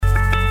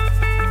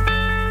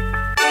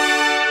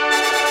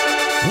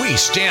We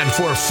stand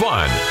for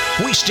fun.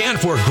 We stand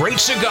for great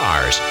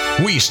cigars.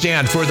 We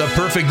stand for the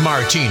perfect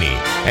martini.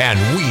 And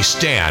we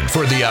stand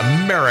for the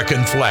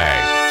American flag.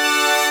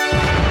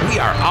 We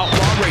are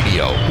Outlaw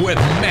Radio with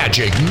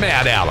Magic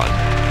Matt Allen.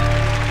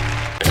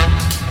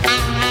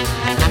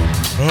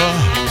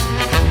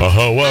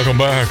 Welcome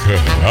back,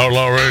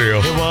 Outlaw Radio.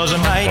 It was a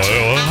night.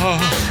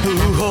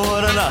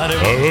 What a night it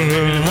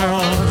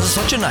was.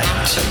 Such a night.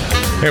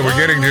 Hey, we're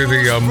getting to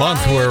the month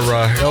where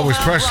Elvis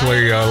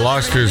Presley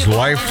lost his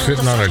life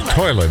sitting on a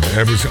toilet.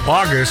 It was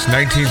August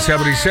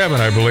 1977,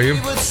 I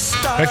believe.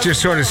 That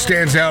just sort of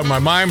stands out in my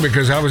mind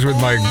because I was with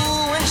my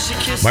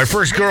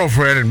first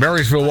girlfriend in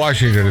Marysville,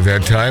 Washington at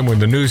that time when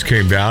the news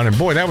came down. And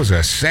boy, that was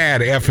a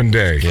sad effing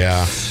day.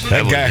 Yeah.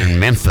 That guy in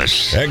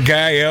Memphis. That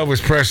guy,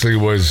 Elvis Presley,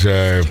 was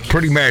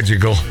pretty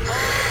magical.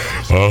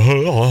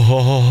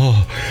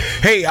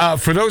 Hey,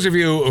 for those of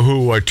you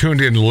who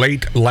tuned in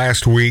late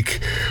last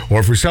week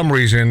or for some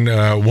reason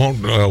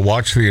won't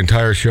watch the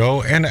entire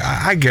show, and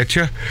I get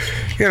you.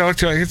 You know,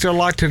 it's a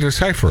lot to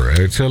decipher.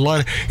 It's a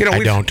lot.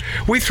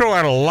 We throw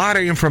out a lot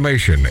of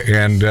information,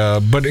 and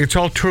but it's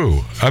all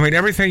true. I mean,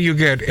 everything you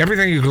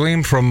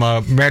glean from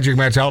Magic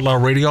Matt's Outlaw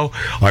Radio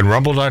on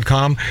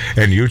Rumble.com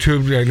and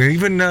YouTube and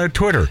even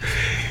Twitter.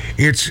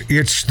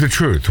 It's the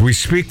truth. We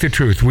speak the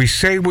truth. We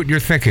say what you're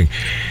thinking.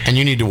 And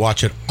you need to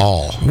watch it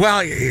all.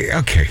 Well,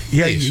 okay.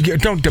 Yeah,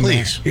 don't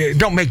demand.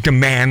 Don't make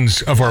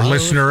demands of our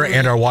listener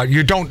and our watch.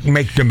 You don't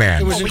make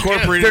demands. It was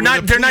incorporated.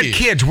 They're not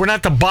kids. We're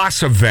not the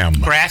boss of them.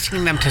 We're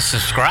asking them to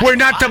subscribe. We're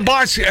not the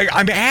boss.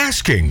 I'm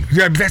asking.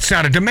 That's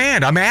not a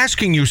demand. I'm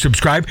asking you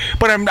subscribe,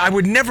 but I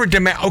would never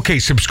demand. Okay,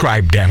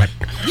 subscribe, damn it.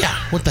 Yeah.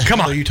 What the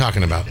hell are you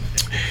talking about?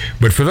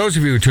 But for those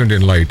of you who tuned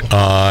in late,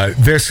 I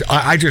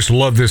just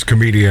love this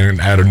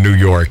comedian out of New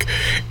York,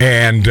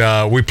 and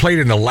we played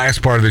in the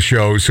last part of the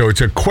show, so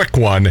it's a quick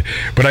one.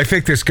 But I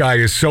think this guy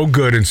is so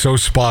good and so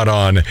spot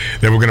on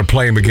that we're going to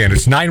play him again.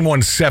 It's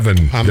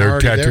 917. There,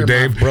 Tattoo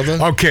Dave. Brother.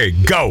 Okay,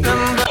 go.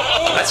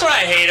 That's what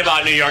I hate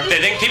about New York.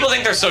 People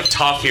think they're so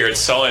tough here. It's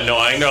so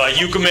annoying. They're like,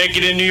 you can make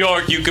it in New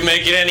York. You can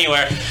make it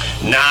anywhere.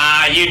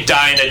 Nah, you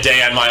die in a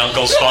day on my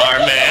uncle's farm,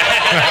 man.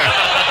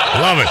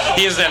 Love it.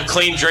 He doesn't have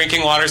clean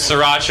drinking water,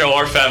 sriracha,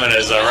 or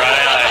feminism,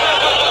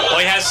 right? Well,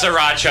 he has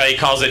sriracha. He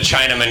calls it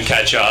Chinaman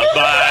ketchup.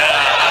 But,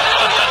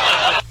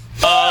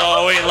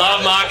 oh, we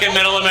love mocking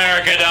Middle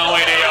America, don't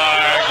we, New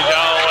York?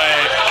 Don't we?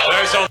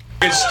 They're so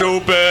f***ing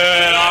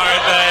stupid,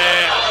 aren't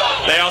they?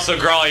 They also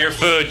grow all your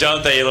food,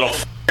 don't they, you little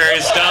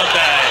f***ers, don't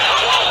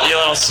they? You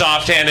little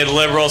soft-handed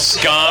liberal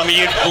scum.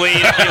 You'd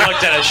bleed if you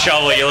looked at a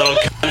shovel, you little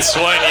cunts,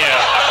 wouldn't you?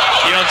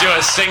 You don't do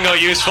a single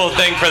useful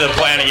thing for the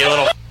planet, you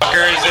little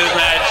f***ers, isn't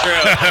that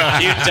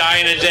true? You'd die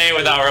in a day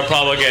without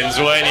Republicans,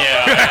 wouldn't you?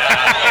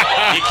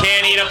 Yeah. You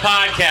can't eat a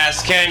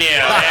podcast, can you?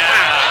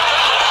 Yeah.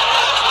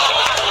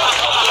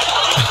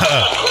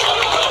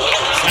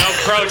 No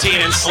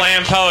protein in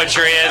slam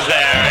poetry, is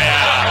there?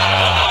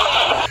 Yeah.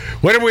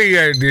 What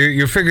did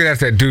you figured out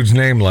that dude's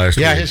name last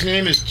week? Yeah, his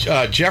name is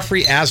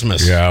Jeffrey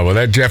Asmus. Yeah, well,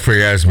 that Jeffrey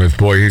Asmus,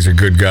 boy, he's a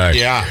good guy.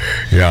 Yeah.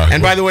 Yeah.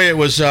 And by the way, it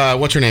was,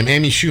 what's her name?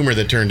 Amy Schumer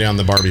that turned down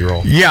the Barbie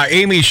role. Yeah,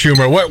 Amy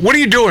Schumer. What are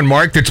you doing,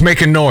 Mark, that's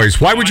making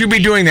noise? Why would you be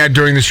doing that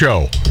during the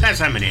show?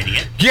 Because I'm an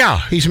idiot.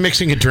 Yeah. He's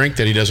mixing a drink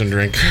that he doesn't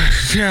drink.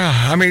 Yeah,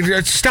 I mean,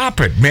 stop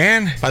it,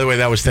 man. By the way,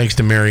 that was thanks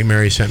to Mary.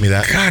 Mary sent me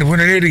that. God,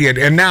 what an idiot.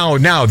 And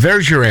now,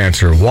 there's your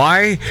answer.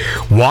 Why?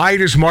 Why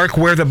does Mark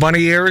wear the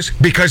bunny ears?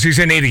 Because he's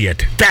an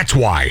idiot. That's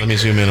why. Let me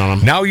zoom in on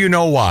him. Now you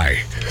know why.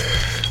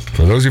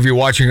 For those of you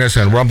watching us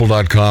on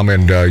Rumble.com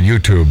and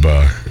YouTube,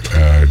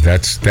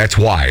 that's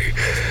why.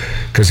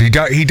 Because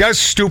he does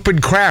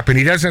stupid crap and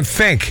he doesn't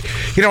think.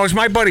 You know, as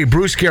my buddy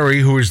Bruce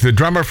Gary, who is the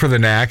drummer for the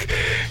Knack,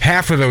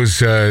 half of those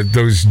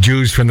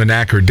Jews from the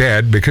Knack are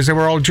dead because they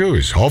were all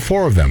Jews, all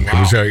four of them.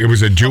 Wow. It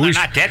was a Jewish.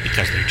 Well, they're not dead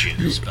because they're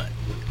Jews, but.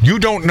 You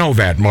don't know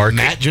that, Mark.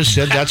 Matt just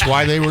said that's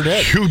why they were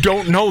dead. You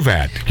don't know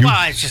that.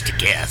 Well, it's just a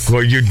guess.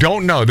 Well, you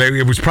don't know.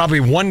 It was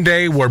probably one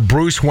day where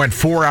Bruce went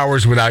 4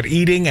 hours without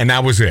eating, and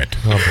that was it.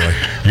 Oh,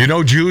 boy. You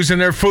know, Jews and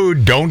their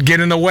food. Don't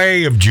get in the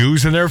way of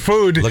Jews and their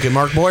food. Look at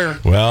Mark Boyer.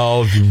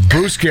 Well,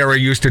 Bruce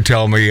Gary used to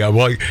tell me,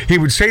 he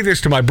would say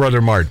this to my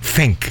brother Mart,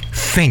 think.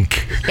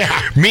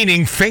 Yeah.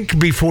 Meaning think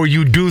before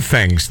you do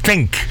things.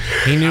 Think.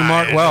 He knew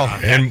Mark well.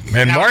 And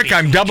Mark,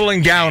 I'm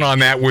doubling down on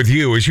that with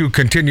you as you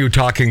continue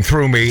talking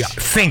through me.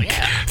 Think.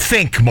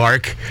 Think,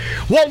 Mark.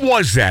 What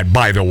was that,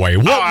 by the way?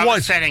 I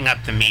was setting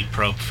up the meat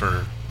probe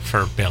for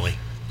Billy.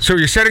 So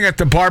you're setting up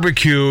the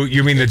barbecue.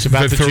 You mean it's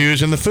about the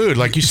Jews and the food,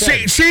 like you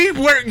said. See,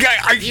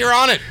 you're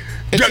on it.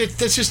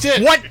 That's just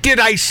it. What did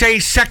I say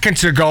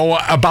seconds ago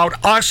about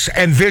us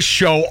and this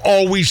show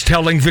always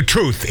telling the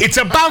truth? It's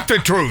about the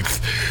truth.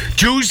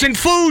 Jews and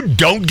food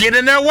don't get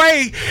in their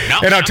way.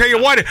 And I'll tell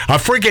you what, a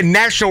freaking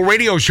national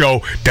radio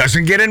show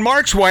doesn't get in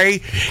Mark's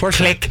way.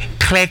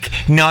 Click,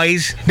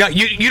 noise. Now,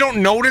 you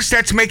don't notice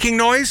that's making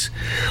noise?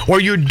 Or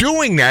you're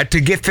doing that to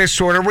get this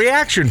sort of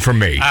reaction from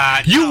me?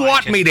 You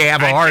want me to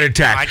have a heart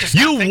attack.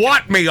 You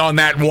want me on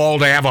that wall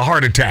to have a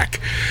heart attack.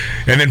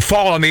 and then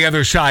fall on the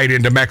other side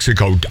into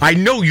Mexico. I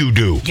know you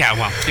do. Yeah,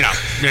 well,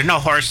 there's no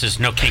horses,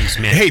 no king's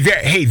men.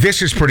 Hey,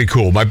 this is pretty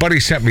cool. My buddy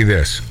sent me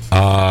this.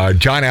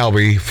 John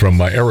Albee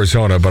from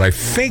Arizona, but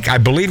I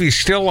believe he's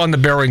still on the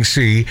Bering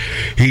Sea.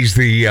 He's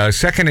the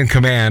second in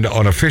command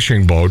on a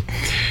fishing boat,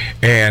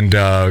 and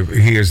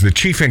he is the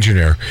chief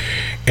engineer.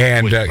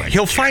 And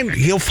he'll find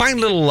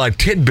little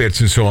tidbits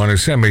and so on.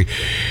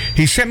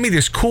 He sent me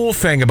this cool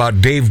thing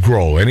about Dave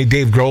Grohl. Any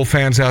Dave Grohl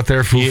fans out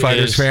there? Foo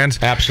Fighters fans?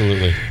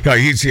 Absolutely.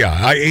 He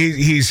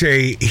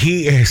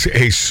is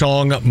a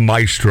song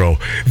maestro.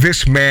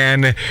 This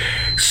man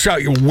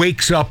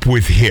wakes up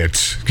with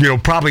hits.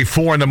 Probably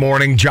 4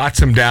 a.m, jots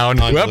them down.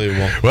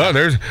 Unbelievable. Well,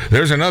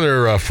 there's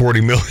another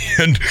 40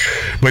 million.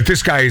 But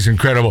this guy is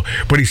incredible.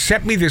 But he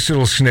sent me this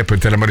little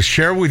snippet that I'm going to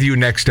share with you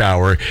next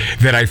hour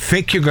that I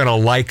think you're going to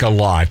like a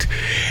lot.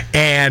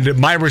 And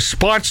my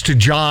response to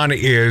John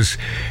is,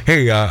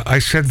 hey, I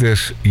said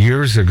this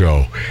years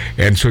ago.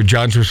 And so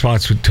John's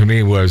response to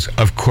me was,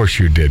 of course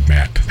you did,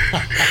 Matt.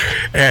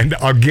 And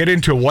I'll get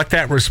into what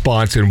that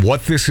response and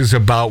what this is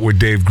about with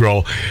Dave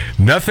Grohl.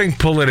 Nothing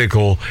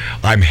political,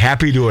 I'm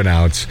happy to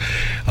announce.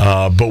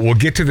 But we'll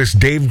get to this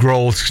Dave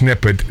Grohl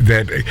snippet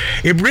that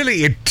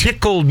it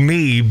tickled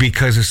me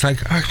because it's like,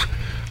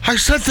 I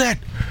said that.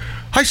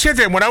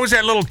 When I was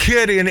that little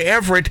kid in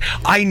Everett,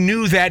 I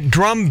knew that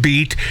drum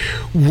beat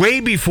way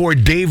before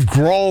Dave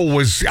Grohl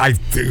was, I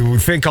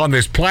think, on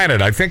this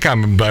planet. I think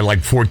I'm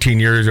like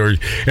 14 years or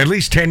at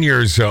least 10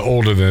 years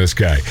older than this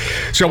guy.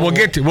 So we'll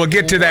get to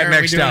that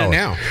next hour.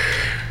 Now?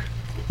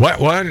 What?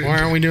 Why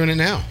aren't we doing it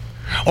now?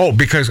 Oh,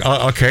 because,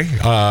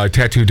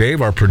 Tattoo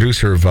Dave, our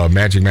producer of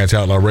Magic Matt's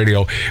Outlaw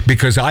Radio,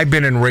 because I've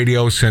been in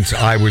radio since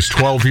I was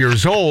 12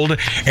 years old,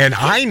 and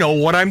I know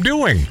what I'm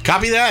doing.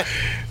 Copy that.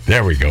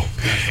 There we go.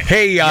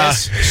 Hey,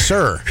 yes,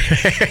 sir.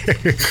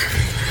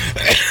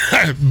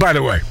 By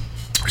the way,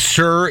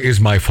 sir is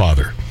my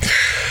father.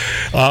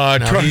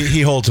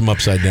 He holds him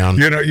upside down.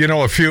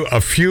 A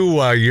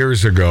few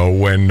years ago,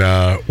 when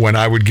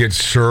I would get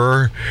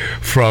sir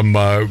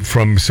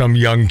from some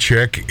young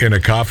chick in a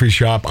coffee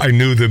shop, I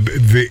knew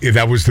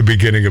that was the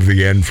beginning of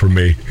the end for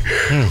me.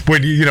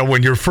 When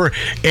you're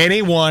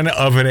anyone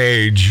of an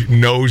age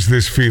knows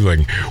this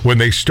feeling when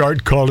they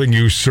start calling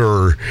you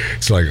sir.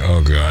 It's like,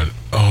 oh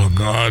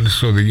God,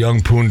 so the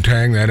young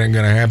poontang, that ain't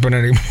gonna happen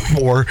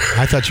anymore.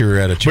 I thought you were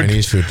at a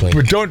Chinese food place.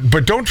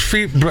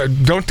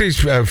 Don't these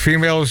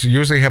females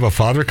usually have a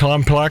father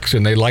complex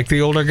and they like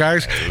the older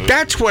guys?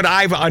 That's what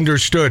I've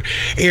understood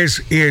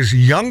is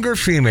younger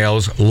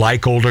females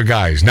like older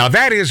guys. Now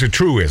that is a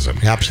truism.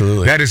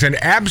 Absolutely. That is an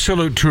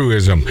absolute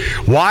truism.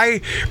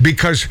 Why?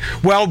 Because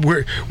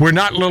we're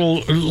not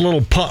little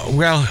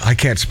I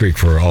can't speak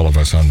for all of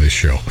us on this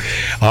show.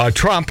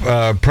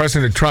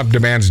 President Trump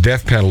demands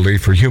death penalty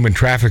for human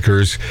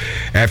traffickers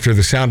after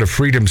the Sound of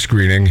Freedom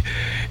screening.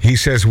 He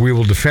says we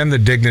will defend the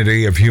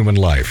dignity of human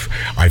life.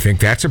 I think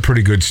that's a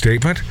pretty good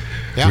statement.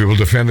 Yeah. We will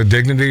defend the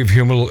dignity of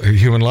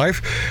human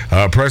life.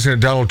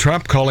 President Donald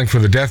Trump calling for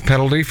the death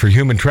penalty for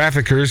human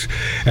traffickers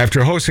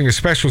after hosting a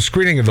special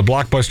screening of the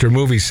blockbuster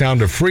movie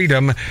Sound of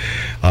Freedom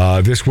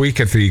this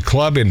week at the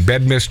club in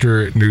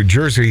Bedminster, New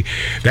Jersey.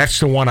 That's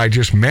the one I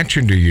just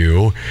mentioned to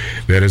you,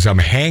 that as I'm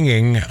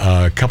hanging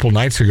a couple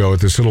nights ago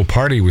at this little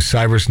party with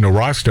Cyrus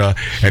Nowrasteh,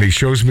 and he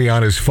shows me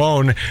on his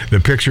phone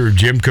the picture of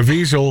Jim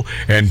Caviezel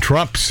and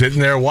Trump sitting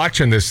there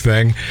watching this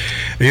thing.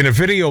 In a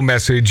video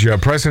message,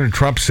 President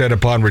Trump said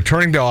upon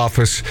returning to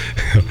office,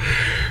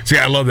 see,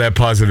 I love that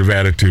positive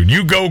attitude.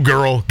 You go,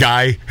 girl,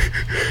 guy.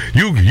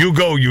 You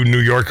go, you New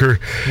Yorker.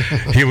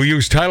 He will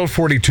use Title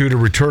 42 to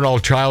return all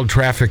child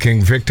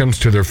trafficking victims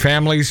to their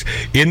families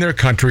in their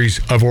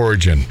countries of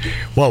origin.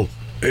 Well,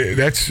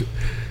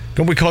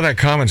 don't we call that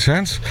common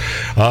sense?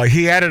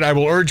 He added, I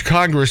will urge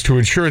Congress to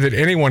ensure that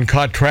anyone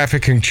caught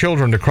trafficking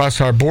children to cross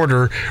our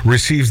border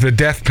receives the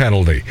death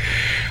penalty.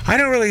 I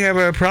don't really have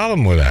a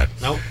problem with that.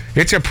 Nope.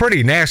 It's a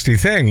pretty nasty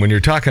thing when you're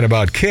talking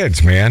about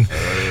kids, man.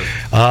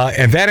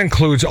 And that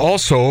includes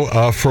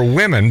also for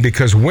women,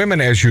 because women,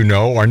 as you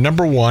know, are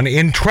number one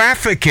in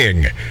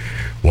trafficking.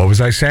 What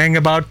was I saying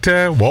about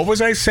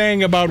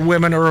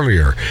women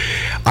earlier?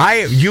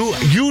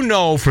 You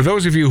know, for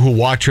those of you who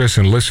watch us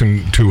and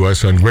listen to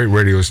us on great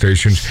radio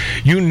stations,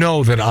 you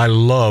know that I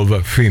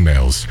love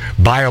females,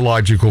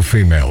 biological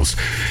females.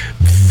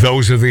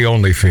 Those are the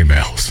only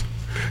females.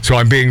 So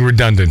I'm being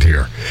redundant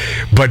here.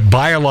 But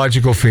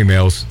biological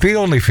females, the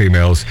only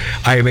females,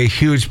 I am a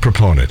huge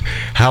proponent.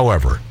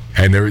 However,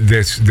 and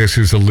this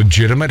is a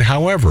legitimate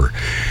however,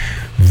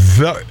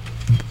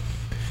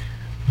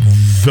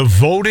 the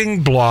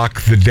voting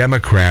bloc, the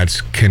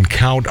Democrats, can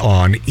count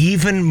on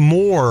even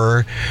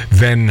more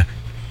than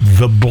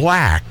the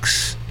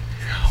blacks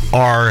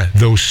are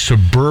those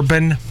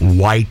suburban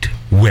white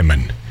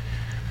women.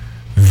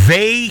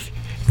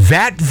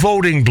 That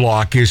voting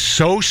bloc is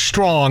so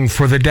strong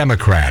for the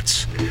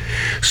Democrats.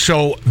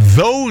 So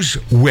those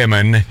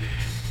women,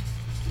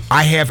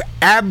 I have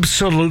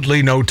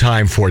absolutely no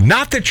time for.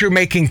 Not that you're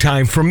making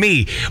time for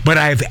me, but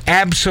I have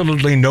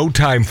absolutely no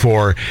time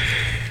for.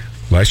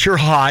 unless you're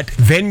hot,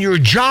 then your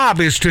job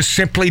is to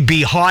simply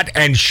be hot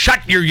and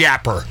shut your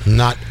yapper.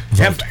 Not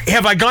vote.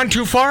 Have I gone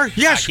too far?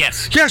 Yes.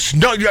 Yes. Yes.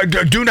 No,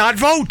 do not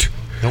vote.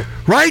 Nope.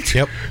 Right?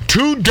 Yep.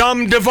 Too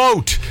dumb to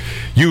vote.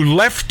 You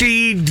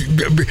lefty,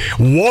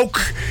 woke,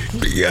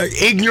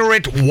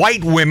 ignorant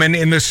white women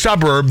in the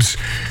suburbs,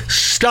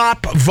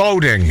 stop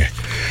voting.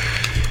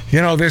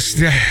 You know this,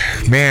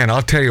 man.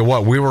 I'll tell you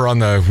what. We were on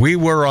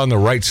the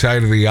right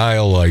side of the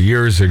aisle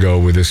years ago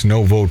with this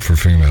no vote for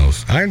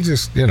females. I'm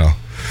just,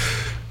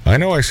 I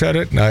know I said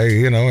it,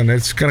 and and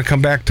it's going to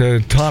come back to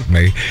taunt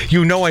me.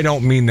 I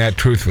don't mean that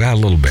truthfully. A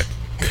little bit.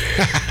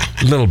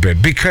 A little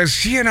bit,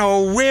 because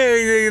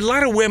a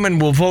lot of women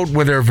will vote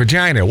with their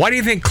vagina. Why do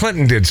you think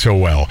Clinton did so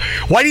well?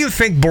 Why do you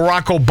think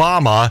Barack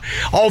Obama,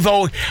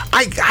 although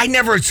I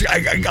never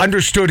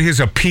understood his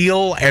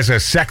appeal as a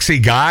sexy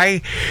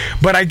guy,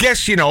 but I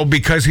guess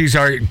because he's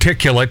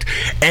articulate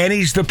and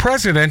he's the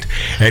president,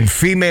 and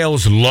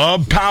females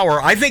love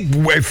power. I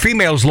think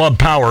females love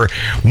power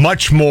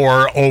much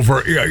more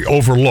over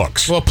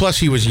looks. Well, plus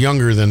he was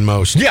younger than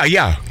most.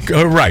 Yeah,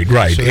 right,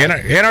 So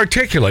and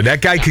articulate.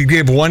 That guy could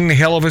give one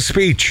hell of a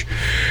speech.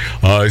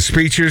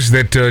 Speeches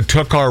that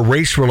took our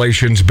race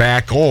relations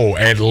back,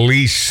 at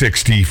least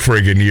 60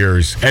 friggin'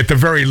 years, at the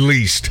very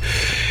least.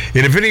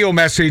 In a video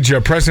message,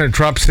 President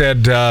Trump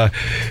said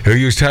he'll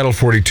use Title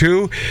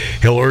 42.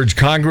 He'll urge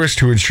Congress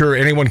to ensure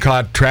anyone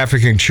caught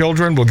trafficking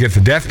children will get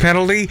the death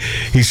penalty.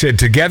 He said,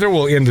 together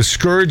we'll end the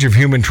scourge of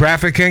human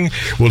trafficking.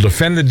 We'll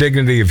defend the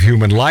dignity of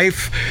human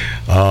life.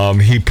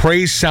 He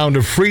praised Sound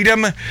of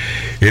Freedom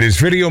in his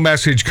video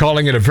message,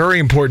 calling it a very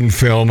important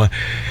film.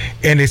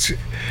 And it's,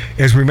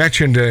 as we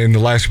mentioned in the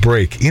last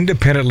break,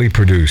 independently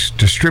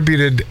produced,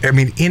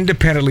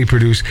 independently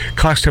produced,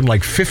 cost him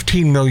like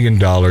 $15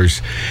 million,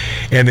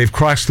 and they've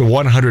crossed the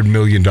 $100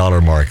 million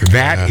mark.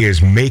 That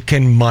is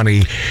making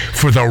money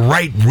for the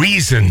right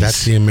reasons.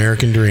 That's the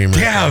American dream.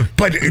 Yeah,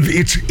 but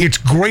it's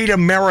great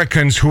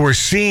Americans who are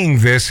seeing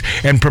this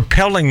and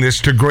propelling this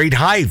to great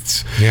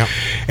heights. Yeah.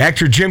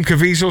 Actor Jim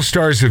Caviezel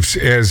stars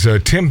as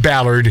Tim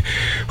Ballard,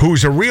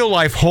 who's a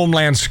real-life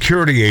Homeland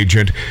Security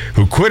agent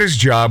who quit his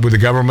job with the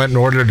government in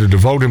order to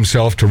devote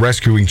himself to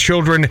rescuing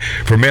children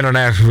from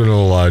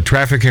international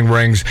trafficking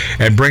rings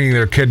and bringing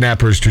their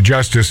kidnappers to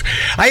justice.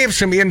 I have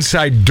some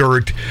inside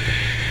dirt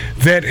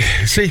that,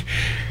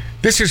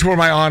 this is where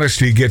my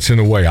honesty gets in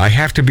the way. I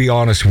have to be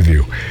honest with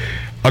you.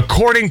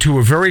 According to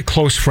a very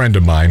close friend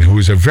of mine who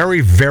is a very,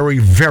 very,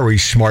 very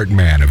smart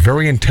man, a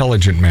very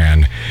intelligent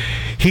man,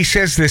 he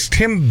says this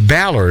Tim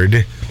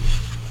Ballard,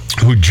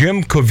 who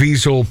Jim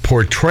Caviezel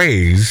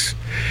portrays,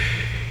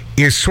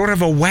 is sort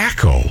of a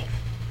wacko.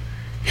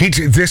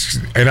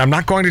 And I'm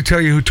not going to tell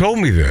you who told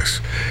me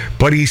this,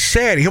 but he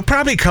said he'll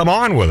probably come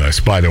on with us,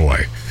 by the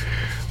way.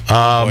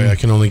 Boy, I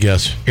can only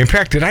guess. In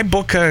fact, did I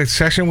book a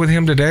session with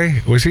him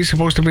today? Was he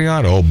supposed to be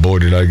on? Oh boy,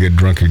 did I get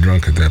drunk at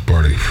that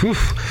party. Whew.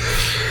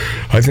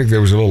 I think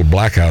there was a little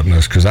blackout in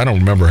this because I don't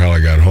remember how I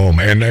got home.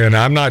 And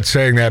I'm not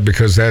saying that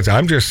because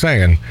I'm just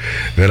saying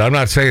that I'm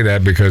not saying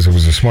that because it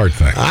was a smart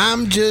thing.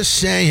 I'm just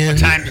saying. What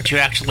time did you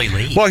actually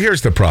leave? Well,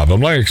 here's the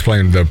problem. Let me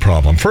explain the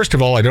problem. First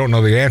of all, I don't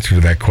know the answer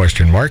to that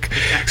question, Mark.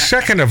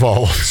 Second of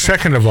all,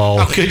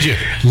 How could you?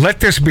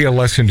 Let this be a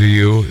lesson to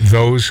you,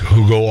 those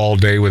who go all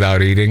day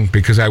without eating,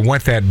 because I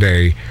went that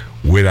day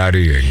without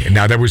eating.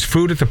 Now, there was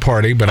food at the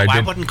party, but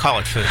I wouldn't call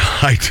it food.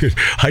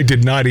 I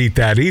did not eat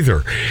that either.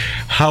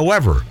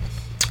 However,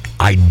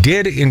 I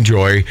did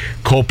enjoy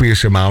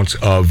copious amounts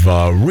of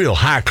real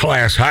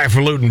high-class,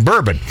 highfalutin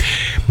bourbon,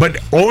 but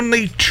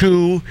only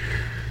 2,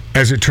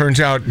 as it turns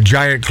out,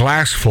 giant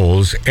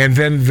glassfuls. And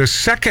then the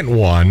second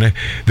one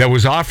that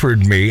was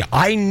offered me,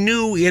 I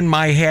knew in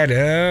my head,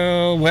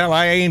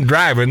 I ain't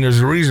driving. There's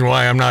a reason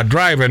why I'm not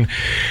driving.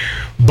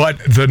 But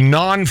the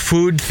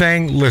non-food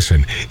thing,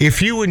 listen,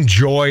 if you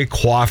enjoy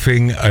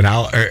quaffing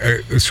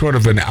sort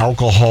of an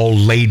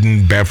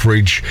alcohol-laden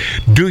beverage,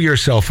 do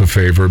yourself a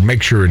favor,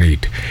 make sure and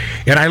eat.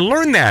 And I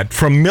learned that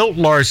from Milt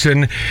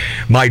Larson,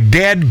 my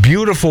dead,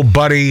 beautiful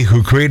buddy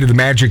who created the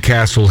Magic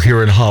Castle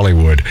here in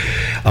Hollywood.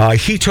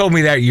 He told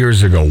me that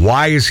years ago.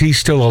 Why is he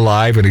still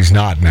alive? And he's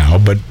not now,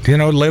 but,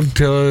 lived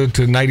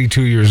to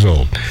 92 years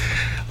old.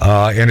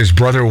 And his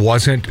brother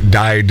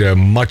died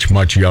much,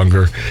 much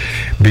younger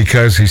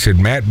because he said,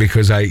 Matt,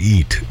 because I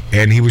eat.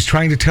 And he was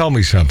trying to tell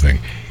me something.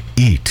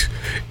 Eat,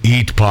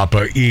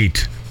 Papa,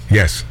 eat.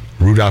 Yes,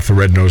 Rudolph the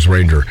Red-Nosed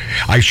Reindeer.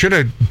 I should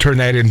have turned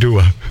that into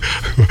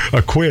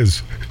a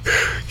quiz.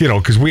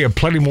 Because we have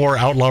plenty more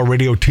Outlaw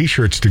Radio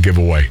T-shirts to give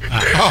away.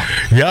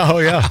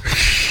 Yeah.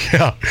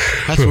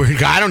 That's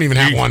weird. I don't even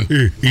have one.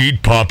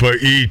 Eat, Papa,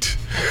 eat.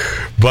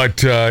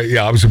 But,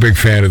 I was a big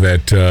fan of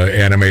that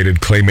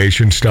animated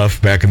claymation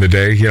stuff back in the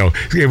day.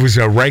 It was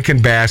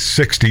Rankin Bass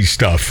 60s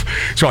stuff.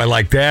 So I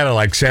like that. I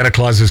like Santa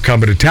Claus is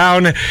Coming to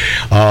Town.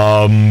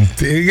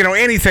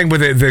 Anything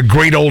with the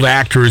great old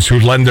actors who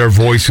lend their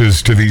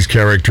voices to these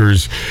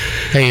characters.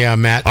 Hey,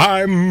 Matt.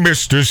 I'm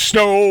Mr.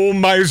 Snow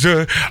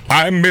Miser.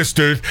 I'm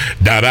Mr.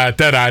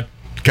 Da-da-da-da.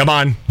 Come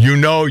on, you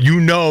know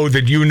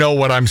that you know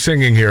what I'm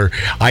singing here.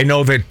 I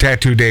know that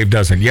Tattoo Dave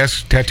doesn't.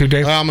 Yes, Tattoo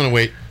Dave? I'm going to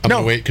wait. I'm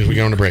going to wait because we're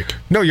going to break.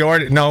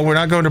 No, we're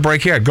not going to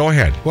break yet. Go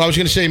ahead. Well, I was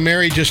going to say,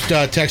 Mary just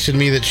texted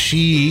me that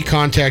she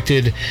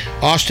contacted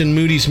Austin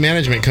Moody's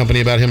management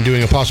company about him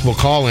doing a possible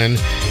call-in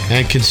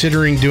and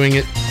considering doing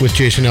it with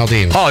Jason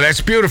Aldean. Oh,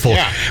 that's beautiful.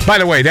 Yeah. By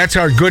the way, that's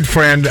our good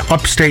friend,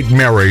 Upstate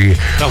Mary.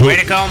 Way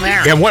to go,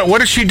 Mary. And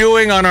what is she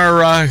doing on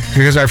our,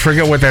 because I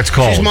forget what that's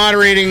called. She's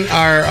moderating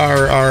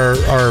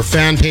our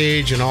fan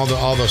page and all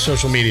the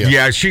social media.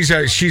 Yeah, she's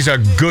a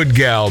good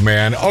gal,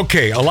 man.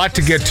 Okay, a lot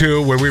to get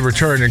to when we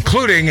return,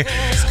 including a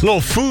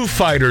little Foo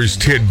Fighters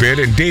tidbit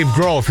and Dave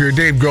Grohl. If you're a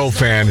Dave Grohl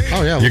fan,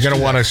 you're going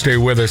to want to stay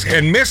with us.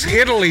 And Miss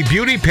Italy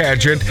beauty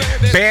pageant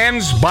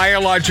bans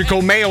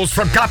biological males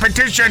from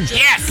competition.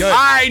 Yes. Good.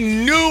 I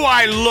knew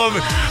I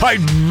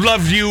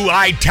love you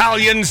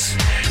Italians.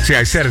 See,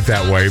 I said it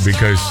that way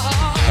because,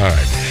 all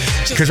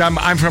right. Because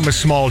I'm from a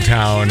small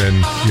town,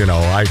 and, you know,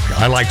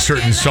 I like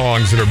certain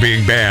songs that are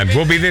being banned.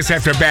 We'll be this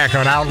after back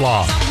on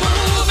Outlaw.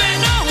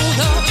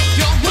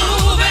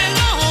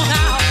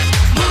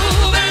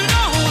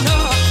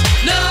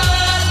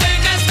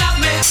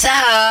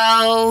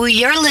 So,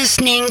 you're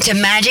listening to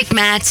Magic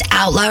Matt's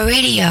Outlaw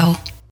Radio.